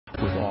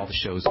all the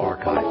shows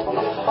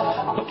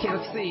archived. Okay,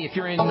 let's see. If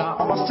you're in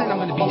Austin, I'm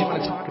going to be doing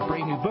a talk at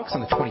Brave New Books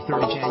on the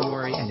 23rd of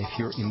January. And if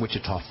you're in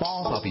Wichita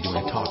Falls, I'll be doing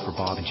a talk for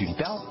Bob and Judy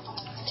Bell.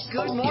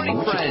 Good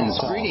morning,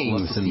 friends.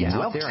 Greetings and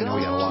welcome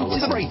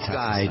to the Bright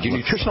Side, your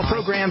nutritional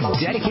program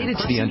dedicated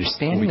to the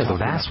understanding of the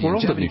vast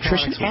world of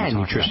nutrition and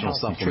nutritional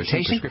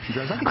supplementation.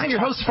 I'm your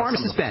host,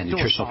 Pharmacist Ben,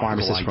 nutritional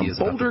pharmacist from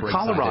Boulder,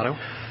 Colorado.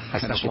 I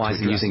specialize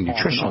in using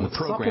nutritional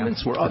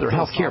supplements where other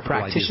healthcare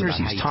practitioners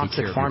use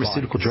toxic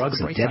pharmaceutical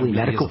drugs and deadly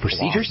medical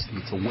procedures.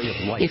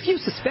 If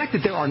you suspect that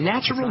there are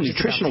natural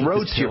nutritional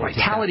roads to your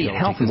vitality and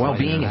health and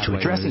well-being and to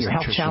addressing your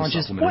health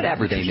challenges,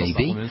 whatever they may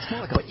be,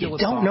 but you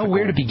don't know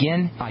where to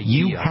begin,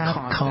 you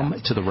have come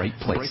to the right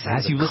place.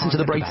 As you listen to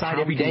the Bright Side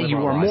every day, you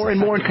are more and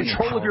more in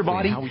control of your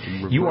body,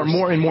 you are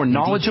more and more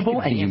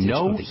knowledgeable, and you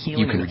know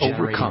you can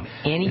overcome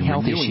any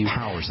health issue.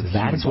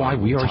 That is why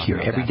we are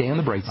here every day on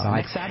the Bright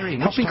Side,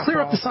 helping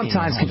clear up the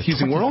sometimes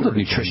confusing world of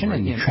nutrition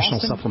and nutritional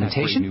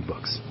supplementation.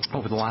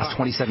 Over the last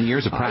 27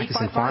 years of practice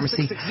in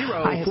pharmacy,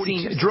 I have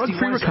seen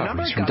drug-free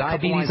recoveries from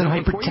diabetes and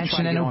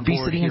hypertension and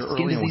obesity and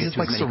skin diseases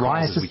like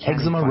psoriasis,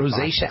 eczema,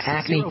 rosacea,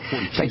 acne,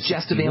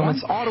 digestive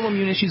ailments,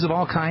 autoimmune issues of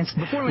all kinds.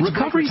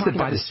 Recoveries that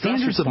by the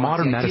standards of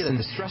modern medicine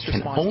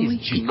can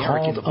only be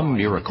called a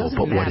miracle.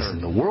 But what is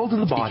in the world of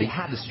the body,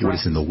 what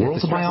is in the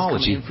world of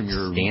biology,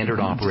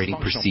 standard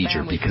operating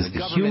procedure, because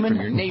the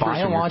human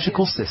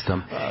biological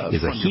system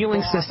is a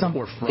healing system.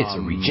 It's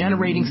a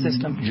regenerating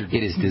system.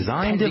 It is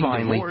designed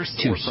divinely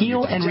to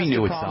heal and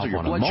renew itself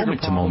on a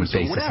moment-to-moment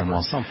basis. And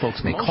while some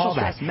folks may call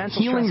that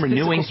healing,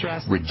 renewing,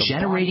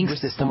 regenerating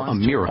system a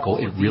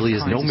miracle, it really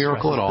is no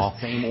miracle at all.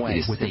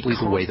 It is simply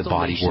the way the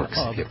body works.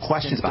 If you have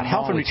questions about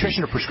health and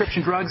nutrition or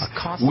prescription drugs,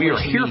 we are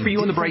here for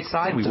you on the Bright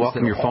Side. We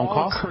welcome your phone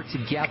calls. Our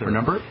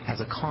number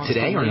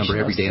today, our number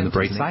every day on the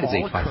Bright Side is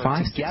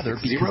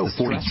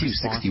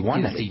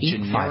 855-660-4261. That's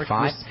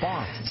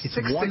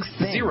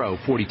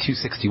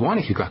 855-660-4261.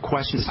 If you've got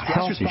questions about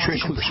health,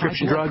 nutrition,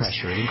 prescription drugs,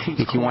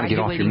 if you want to get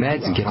off your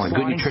meds and get on a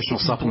good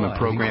nutritional supplement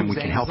program, we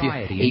can help you.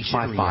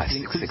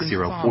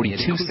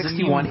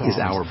 855-660-4261 is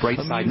our Bright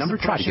Side number.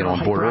 Try to get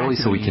on board early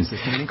so we can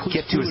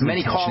get to as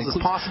many calls as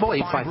possible.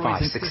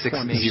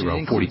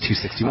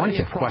 855-660-4261. If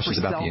you have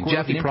questions about the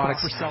Injevy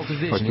products,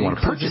 or if you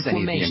want to purchase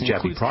any of the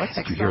Injevy products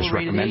that you hear us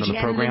recommend on the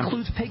program,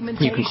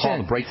 you can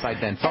call the Bright Side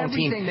Ben phone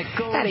team at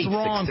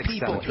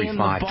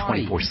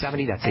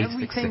 866-735-2470. That's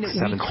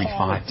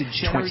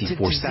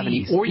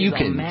 866-735-2470. Or you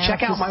can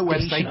check out my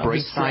website,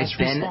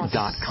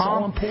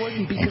 brightsideben.com,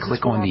 and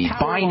click on the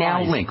Buy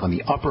Now link on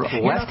the upper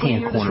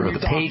left-hand corner of the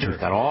page. We've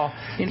got all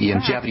the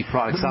Injevy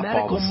products up,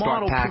 all the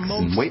start packs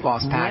and weight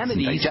loss packs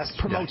and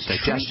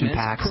digestion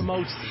packs.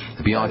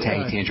 The Beyond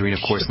Tangy Tangerine,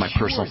 of course, my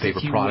personal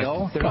favorite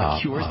product.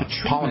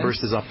 Pollen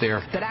Burst is up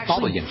there.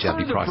 All the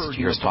Injevy products that you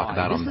hear us talk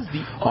about on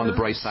the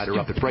Bright Side are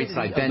up at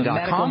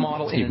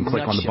brightsideben.com. You can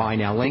click on the Buy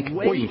Now link,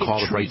 or you can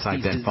call the Bright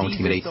Side Ben phone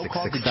team at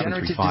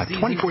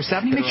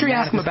 866-735-2470. Make sure you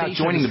ask them about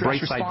joining the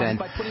Bright Side Ben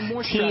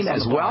team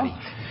as well.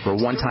 For a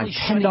one-time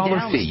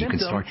 $10 fee, you can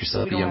start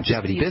yourself a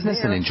longevity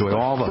business and enjoy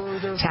all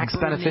the tax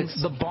benefits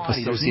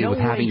associated with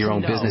having your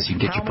own business.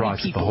 You can get your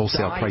products at the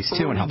wholesale price,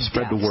 too, and help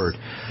spread the word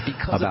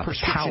about the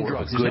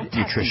power of a good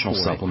nutritional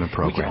supplement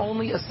program. All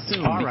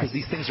right.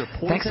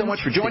 Thanks so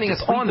much for joining us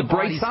on the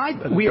Bright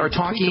Side. We are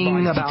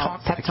talking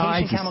about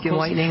peptides and skin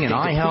lightening and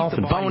eye health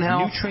and bone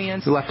health. We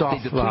left off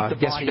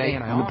yesterday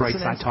on the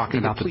Bright Side talking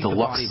about the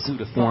deluxe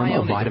form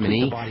of vitamin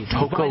E,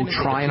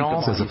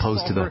 tocotrienols, as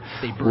opposed to the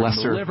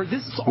lesser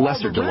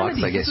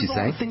deluxe, I guess you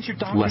say,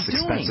 less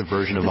expensive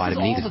version of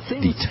vitamin E,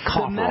 the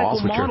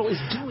tocopherols, which are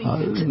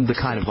the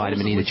kind of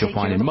vitamin E that you'll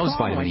find in most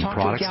vitamin E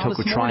products.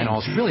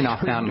 Tocotrienols are really not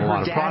found in a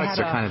lot of products.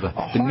 They're kind of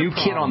the new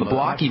kid on the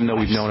block, even though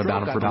we've known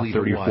about them for about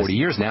 30 or 40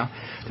 years now.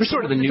 They're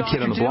sort of the new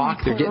kid on the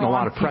block. They're getting a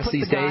lot of press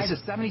these days,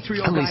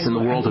 at least in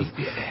the world of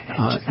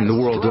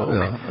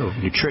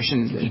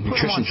nutrition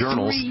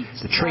journals.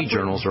 The trade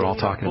journals are all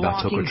talking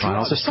about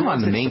tocotrienols. They're still not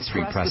in the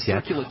mainstream press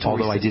yet,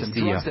 although I did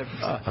see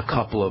a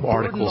couple of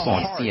articles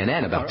on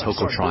CNN about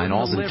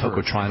tocotrienols, and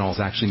tocotrienols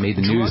actually made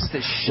the news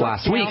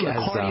last week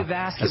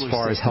as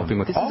far as helping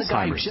with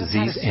Alzheimer's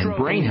disease and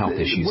brain health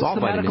issues. All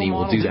vitamin E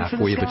will do that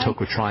for you, but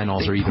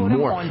tocotrienols are even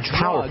more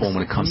powerful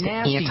when it comes to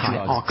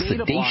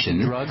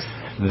antioxidation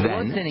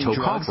than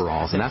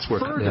tocopherols, and that's where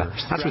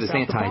this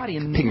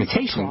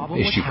anti-pigmentation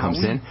issue comes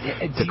in.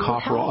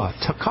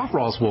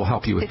 Tocopherols will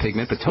help you with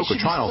pigment, but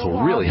tocotrienols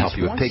will really help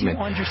you with pigment.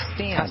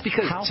 That's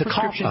because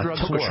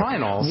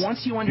tocotrienols,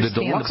 the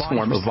deluxe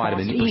form of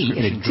vitamin E,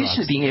 in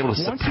addition to being able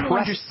to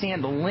suppress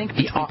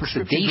the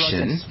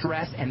oxidation,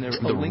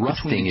 the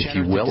rusting, if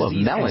you will, of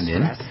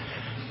melanin,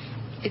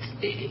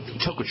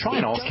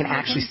 tocotrienols can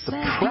actually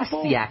suppress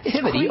the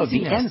activity of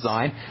the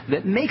enzyme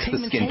that makes the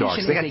skin dark.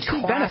 So they got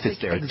two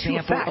benefits there, two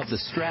effects.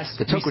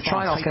 The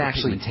tocotrienols can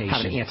actually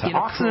have an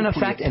antioxidant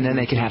effect, and then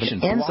they can have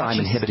an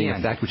enzyme-inhibiting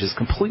effect, which is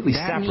completely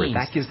separate.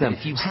 That gives them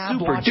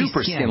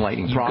super-duper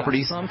skin-lightening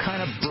properties,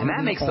 and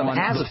that makes them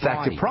as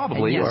effective,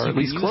 probably, or at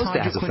least close to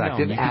as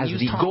effective, as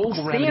the gold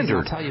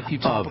standard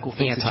of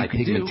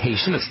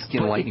anti-pigmentation of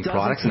skin-lightening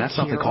products, and that's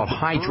something called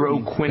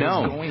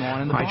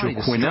hydroquinone.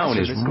 Hydroquinone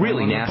is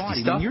really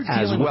nasty stuff,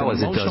 as well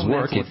as it does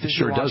work. It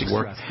sure does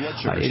work.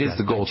 It is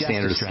the gold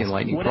standard of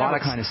skin-lightening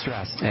products,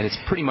 and it's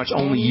pretty much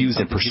only used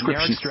in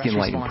prescription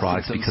skin-lightening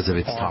products because of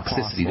its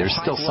toxicity. There's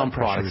still some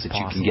products that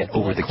you can get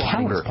over the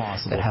counter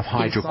that have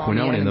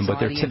hydroquinone in them, but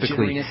they're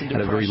typically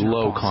at a very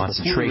low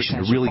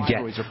concentration. To really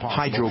get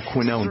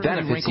hydroquinone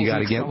benefits, you got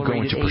to go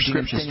into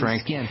prescription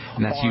strength,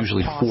 and that's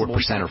usually 4% or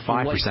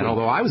 5%.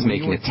 Although I was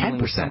making a 10%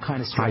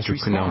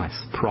 hydroquinone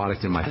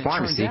product in my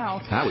pharmacy,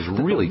 that was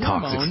really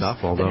toxic stuff.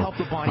 Although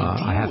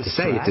I have to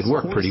say it did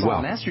work pretty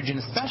well.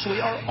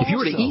 If you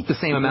were to eat the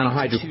same amount of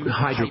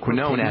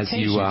hydroquinone as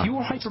you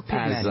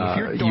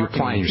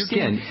apply on your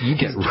skin, you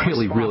get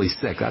really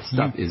sick. That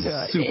stuff is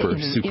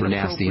super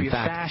nasty. In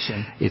fact,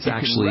 it's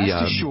actually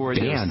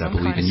banned, I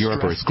believe, in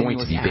Europe, or it's going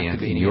to be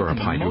banned in Europe,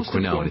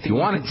 hydroquinone. If you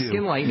wanted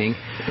skin lightening,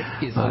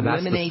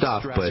 that's the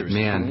stuff, but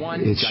man,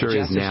 it sure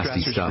is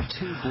nasty stuff.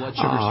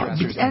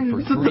 And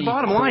the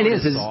bottom line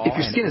is if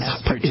your skin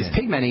is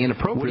pigmenting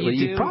inappropriately,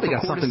 you've probably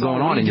got something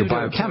going on in your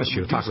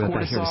biochemistry. We'll talk about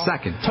that here in a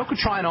second.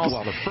 Tocotrienols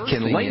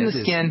can lighten the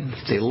skin.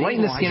 They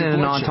lighten the skin in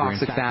a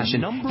non-toxic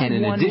fashion, and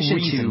in addition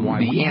to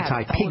the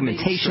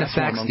anti-pigmentation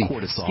effects, the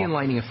skin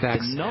lightening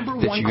effects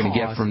that you're going to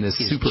get from this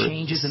super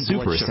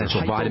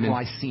essential vitamin,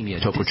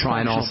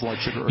 tocotrienols,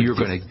 you're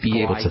going to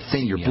be able to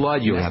thin your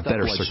blood. You'll have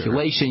better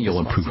circulation. You'll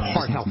improve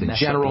heart health in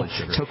general.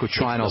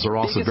 Tocotrienols are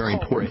also very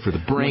important for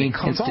the brain.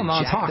 It's all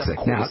non-toxic.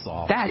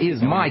 Now, that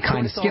is my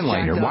kind of skin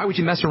lightener. Why would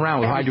you mess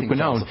around with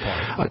hydroquinone,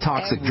 a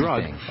toxic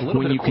drug,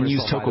 when you can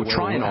use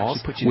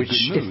tocotrienols, which,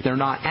 if they're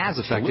not as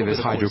effective as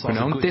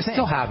hydroquinone, they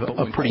still have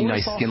a pretty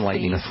nice skin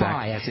lightening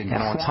effect. And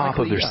on top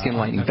of their skin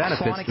lightening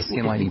benefits, the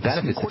skin lightening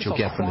benefits that you'll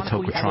get from the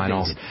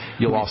tocotrienols,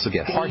 you'll also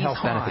get heart health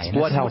benefits,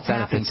 blood health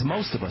benefits,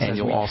 and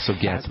you'll also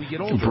get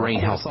brain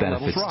health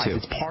benefits too.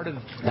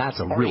 That's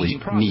a really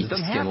neat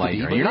skin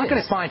lightener. You're not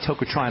going to find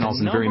tocotrienols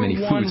in very many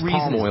foods.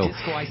 Palm oil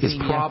is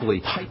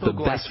probably the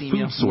best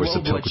food source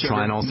of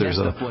tocotrienols. There's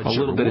a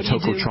little bit of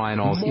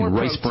tocotrienols in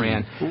rice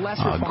bran,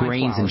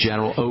 grains in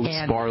general, oats,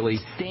 barley.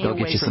 They'll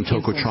get you some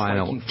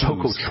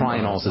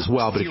tocotrienols as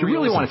well. But if you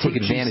really want to take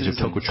advantage of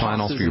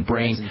tocotrienols for your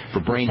brain, for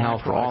brain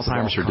health, for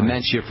Alzheimer's, for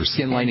dementia, for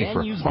skin lightening,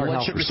 for heart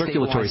health, for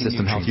circulatory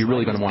system health, you're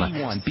really going to want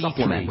to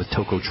supplement with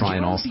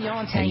tocotrienols,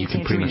 and you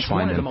can pretty much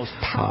find them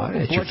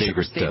at your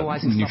favorite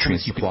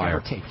nutrient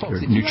supplier or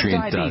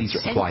nutrient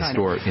supply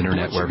store,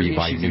 internet, wherever you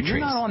buy your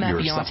nutrients,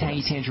 your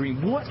supplements.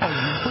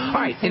 All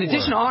right, in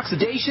addition to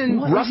oxidation,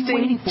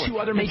 rusting, two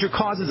other major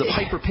causes of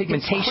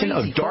hyperpigmentation,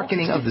 of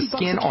darkening of the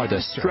skin, are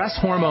the stress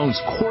hormones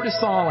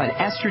cortisol and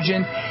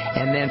estrogen,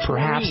 and then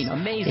perhaps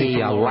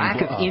a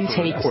lack of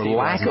intake or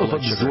lack of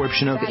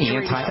absorption of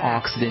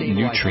antioxidant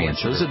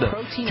nutrients. Those are the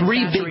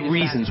three big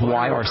reasons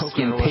why our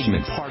skin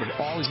pigments.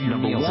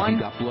 Number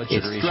one,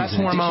 it's stress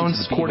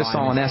hormones,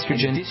 cortisol and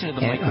estrogen,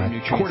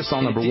 and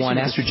cortisol number one,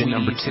 estrogen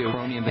number two,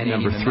 and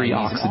number three,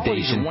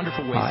 oxidation,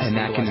 and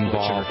that can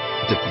involve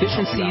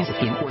deficiencies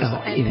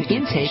in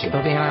intake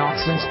of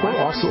antioxidants or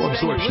also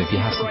absorption if you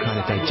have some kind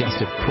of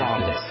digestive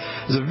problem.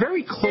 There's a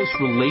very close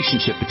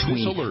relationship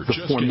between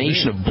the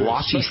formation of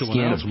blotchy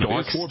skin, of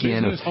dark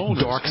skin, of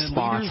dark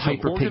spots,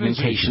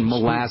 hyperpigmentation,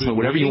 melasma,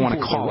 whatever you want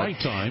to call it.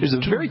 There's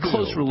a very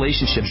close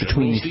relationship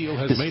between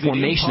this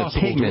formation of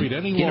pigment,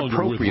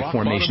 inappropriate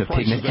formation of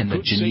pigment, and the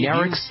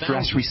generic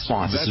stress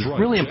response. This is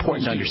really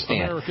important to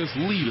understand.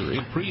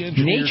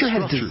 Nature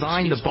has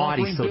designed the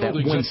body so that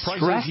when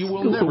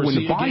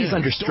the body is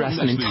under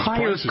stress, an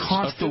entire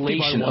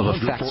constellation of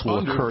effects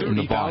will occur in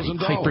the body.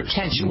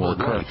 Hypertension will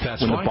occur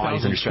when the body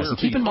is under stress. And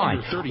keep in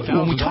mind,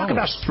 when we talk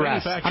about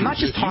stress, I'm not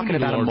just talking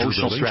about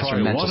emotional stress or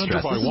mental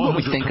stress. This is what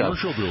we think of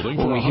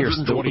when we hear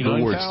the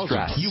word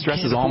stress. Stress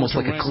is almost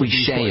like a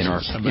cliche in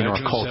our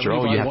culture.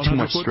 Oh, you have too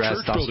much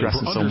stress, stop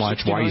stressing so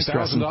much. Why are you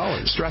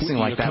stressing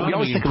like that? We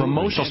always think of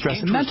emotional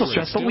stress and mental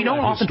stress, but we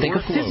don't often think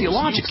of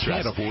physiologic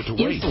stress.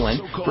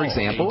 Insulin, for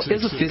example,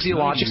 is a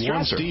physiologic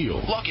stressor.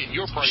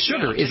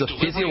 Sugar is a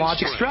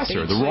physiologic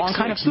stressor. The wrong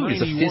kind of food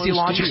is a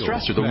physiologic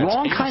stressor. The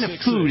wrong kind of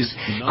food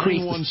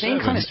creates the same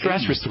kind of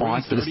stress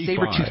response that a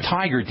saber-toothed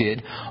tiger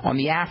did on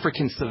the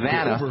African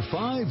savanna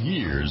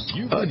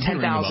 10,000,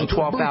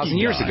 12,000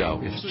 years ago.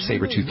 If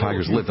saber-toothed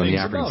tigers lived on the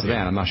African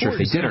savanna, I'm not sure if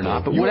they did or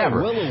not, but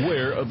whatever.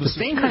 The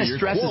same kind of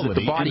stresses that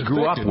the body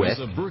grew up with,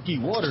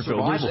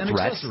 survival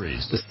threats,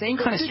 the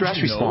same kind of stress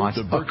response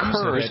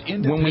occurs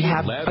when we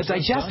have a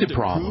digestive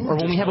problem,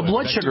 or when we have a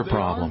blood sugar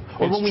problem,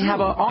 or when we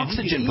have an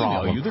oxygen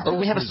problem, or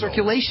when we have a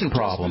circulation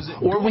problem,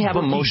 or we have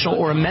emotional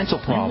or a mental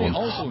problem.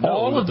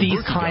 All of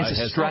these kinds of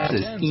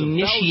stresses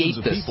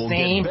initiate the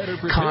same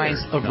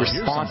kinds of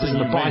responses in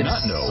the body,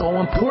 the so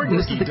important.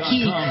 This is the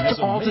key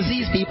to all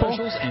disease, people.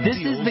 This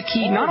is the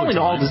key not only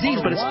to all disease,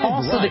 but it's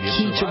also the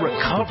key to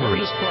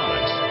recovery.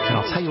 And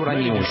I'll tell you what I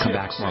mean when we come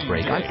back from our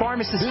break. I'm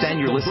Pharmacist Ben.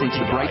 You're listening to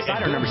The Bright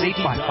Side. Our number's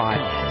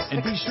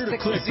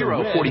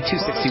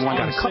 855-660-4261.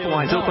 Got a couple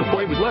lines open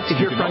for you. We'd love to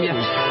hear from you.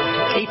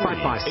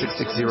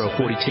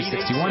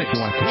 855-660-4261 if you want to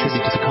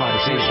contribute to the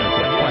conversation or if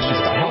you have questions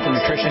about health and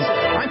nutrition.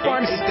 I'm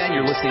Pharmacist Ben.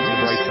 You're listening to The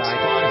Bright Side.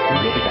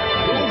 We'll be back.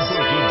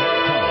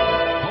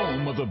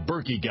 Home of the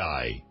Berkey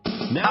Guy.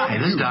 Hi,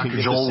 this is Dr.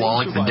 Joel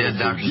Wallach, the Dead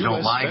Doctors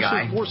Don't Lie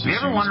guy. Have you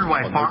ever wondered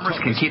why farmers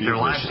can keep their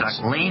livestock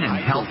lean and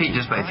healthy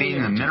just by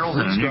feeding them minerals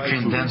in a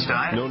nutrient-dense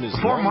diet?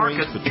 Before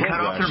market, they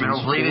cut off their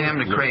minerals, leaving them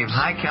to crave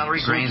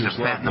high-calorie grains that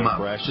fatten them up.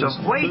 So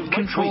if weight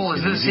control is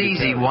this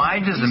easy,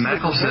 why does the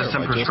medical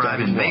system prescribe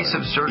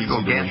invasive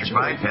surgical gastric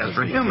bypass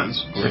for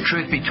humans? The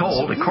truth be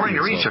told, according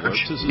to research,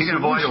 you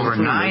can avoid over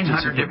 900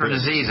 different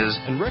diseases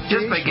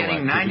just by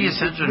getting 90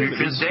 essential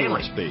nutrients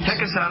daily.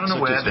 Check us out on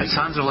the web at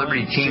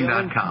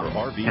sonsoflibertyteam.com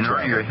and order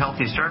your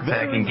Healthy Start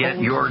Pack and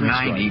get your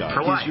 90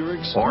 for life.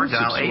 Or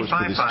dial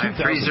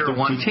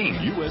 855-301-TEAM.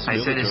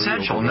 I said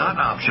essential, not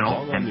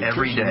optional, and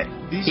every day.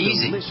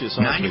 Easy.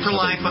 90 for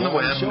life on the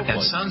web at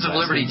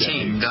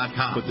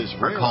sonsoflibertyteam.com.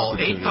 Or call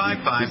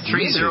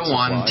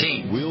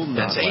 855-301-TEAM.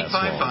 That's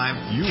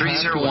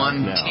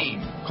 855-301-TEAM.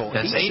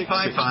 That's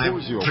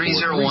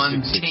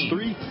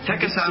 855-301-TEAM.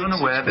 Check us out on the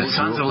web at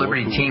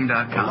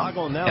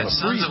sonsoflibertyteam.com. At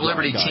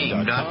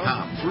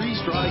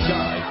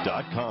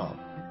sonsoflibertyteam.com.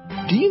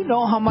 Do you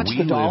know how much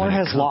the dollar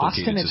has lost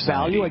in its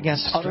value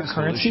against other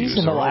currencies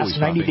in the last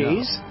 90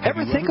 days?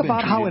 Ever think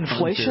about how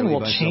inflation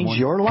will change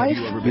your life,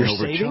 your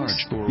savings,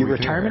 your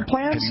retirement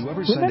plans?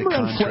 Remember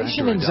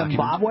inflation in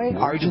Zimbabwe,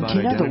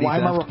 Argentina, the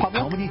Weimar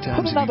Republic?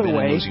 Put another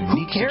way,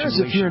 who cares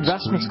if your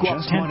investments go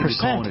up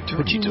 10%,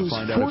 but you lose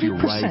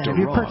 40%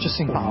 of your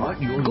purchasing power?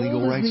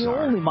 Gold is the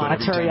only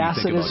monetary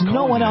asset as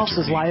no one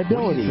else's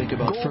liability.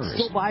 Gold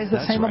still buys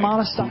the same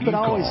amount of stuff it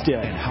always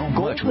did.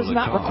 Gold does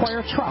not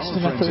require trust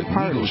in a third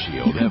party.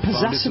 You can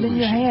possess it in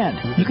your hand.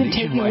 You can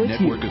take it with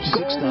you. Gold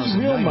is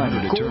real money.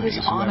 Gold is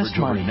honest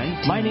money.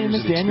 My name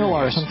is Daniel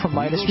Larson from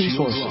Midas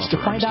Resources. To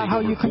find out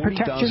how you can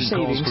protect your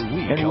savings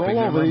and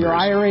roll over your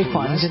IRA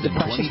funds into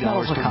precious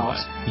metals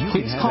accounts,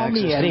 please call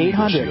me at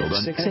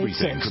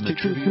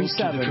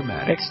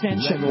 800-686-2237,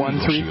 extension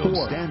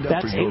 134.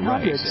 That's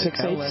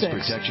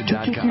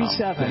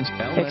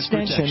 800-686-2237,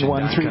 extension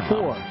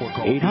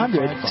 134.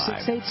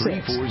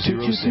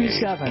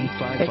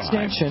 800-686-2237,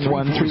 extension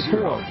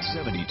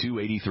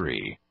 134. If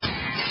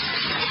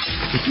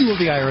you owe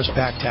the IRS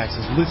back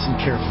taxes, listen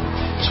carefully.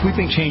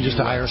 Sweeping changes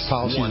to IRS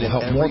policies will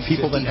help more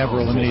people than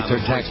ever eliminate their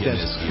tax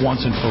debts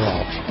once and for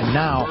all. And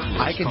now,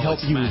 I can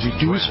help you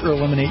reduce or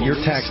eliminate your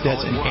tax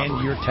debts and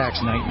end your tax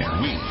nightmare.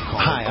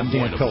 Hi, I'm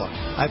Dan Pilla.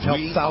 I've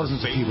helped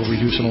thousands of people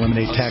reduce and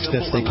eliminate tax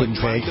debts they couldn't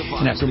pay.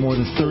 And after more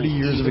than 30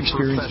 years of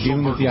experience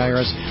dealing with the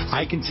IRS,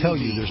 I can tell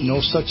you there's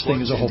no such thing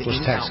as a hopeless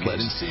tax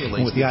case.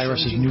 And with the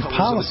IRS's new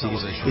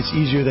policies, it's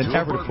easier than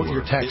ever to put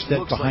your tax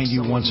debt behind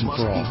you once and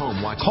for all.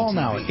 Call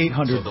now at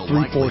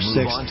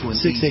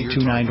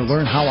 800-346-6829 to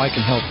learn how I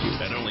can help you.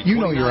 You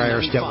know your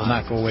IRS debt will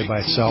not go away by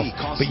itself,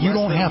 but you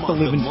don't have to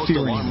live in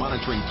fear anymore.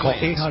 Call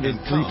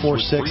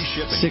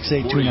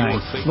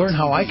 800-346-6829. Learn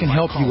how I can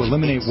help you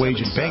eliminate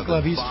wage and bank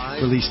levies,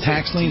 release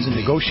tax liens, and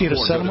negotiate a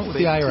settlement with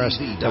the IRS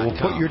that will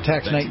put your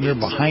tax nightmare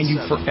behind you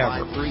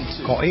forever.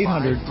 Call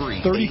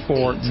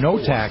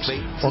 800-34-NO-TAX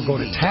or go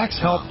to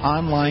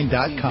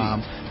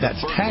taxhelponline.com.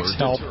 That's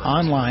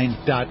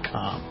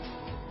taxhelponline.com.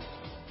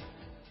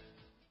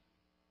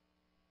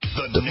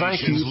 To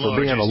thank you for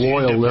being a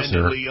loyal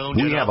listener,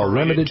 we have a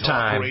limited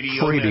time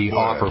freebie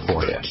offer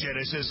for you.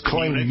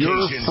 Claim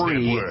your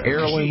free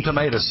heirloom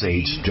tomato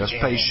seeds, just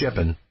pay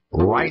shipping,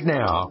 right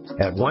now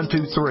at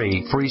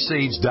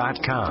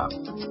 123freeseeds.com.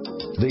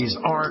 These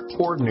aren't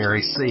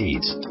ordinary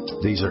seeds.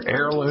 These are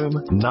heirloom,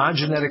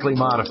 non-genetically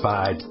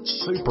modified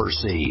super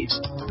seeds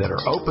that are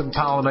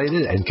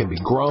open-pollinated and can be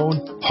grown,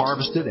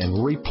 harvested,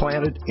 and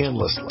replanted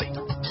endlessly.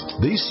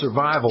 These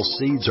survival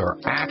seeds are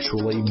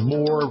actually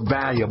more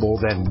valuable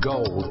than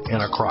gold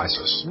in a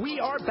crisis.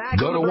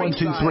 Go to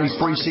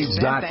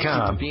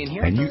 123freeseeds.com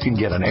and you can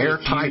get an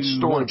airtight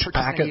storage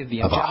packet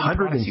of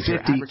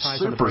 150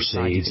 super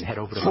seeds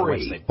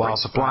free while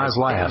supplies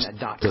last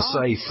to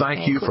say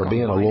thank you for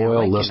being a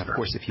loyal listener.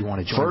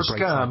 First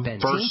come,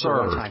 first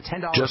served.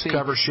 Just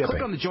cover shipping.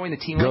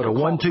 Go to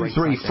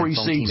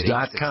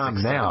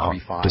 123freeseeds.com now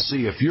to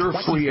see if your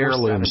free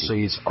heirloom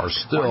seeds are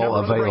still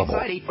available.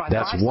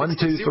 That's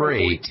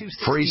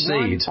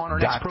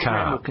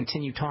 123freeseeds.com. We'll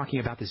continue talking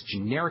about this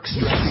generic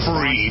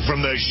Free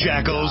from the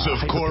shackles of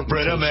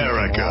corporate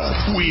America,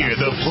 we're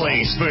the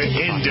place for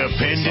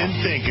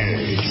independent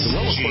thinkers.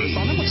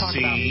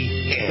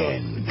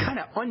 GCN.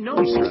 Kind of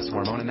unknown stress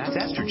hormone, and that's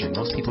estrogen.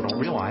 Most people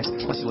don't realize,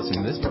 unless you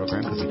listen to this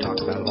program, because we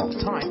talk about it all the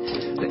time,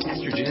 that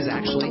estrogen is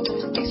actually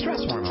a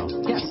stress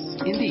hormone. Yes,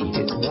 indeed.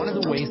 It's one of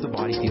the ways the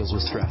body deals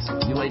with stress.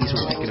 You ladies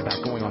who are thinking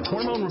about going on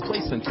hormone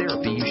replacement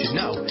therapy, you should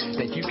know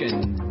that you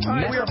can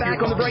We're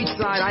back on the bright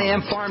side. I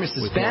am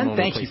Pharmacist Ben.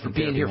 Thank you for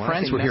being here,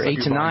 friends. We're here 8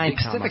 to 9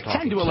 Pacific,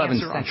 10 to 11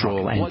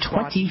 Central, and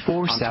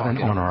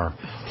 24/7 on our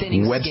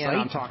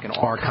website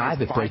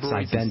archive at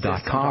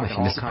brightsideben.com. If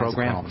you miss a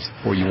program,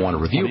 or you want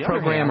to review a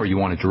program, or you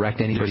want to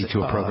direct anybody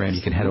to a program,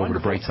 you can head over to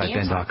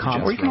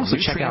brightsideben.com, or you can also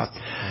check out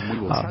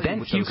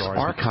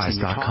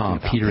benfuchsarchives.com.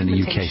 Peter in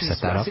the UK set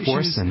that up for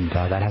us, and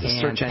that has a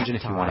search engine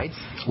if you want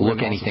to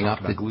look anything up,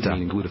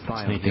 anything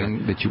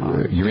that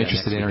you're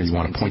interested in, or you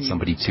want to point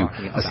somebody to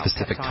a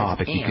specific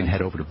topic, you can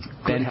head over to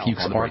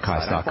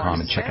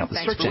benfuchsarchives.com and check out the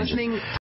search engine.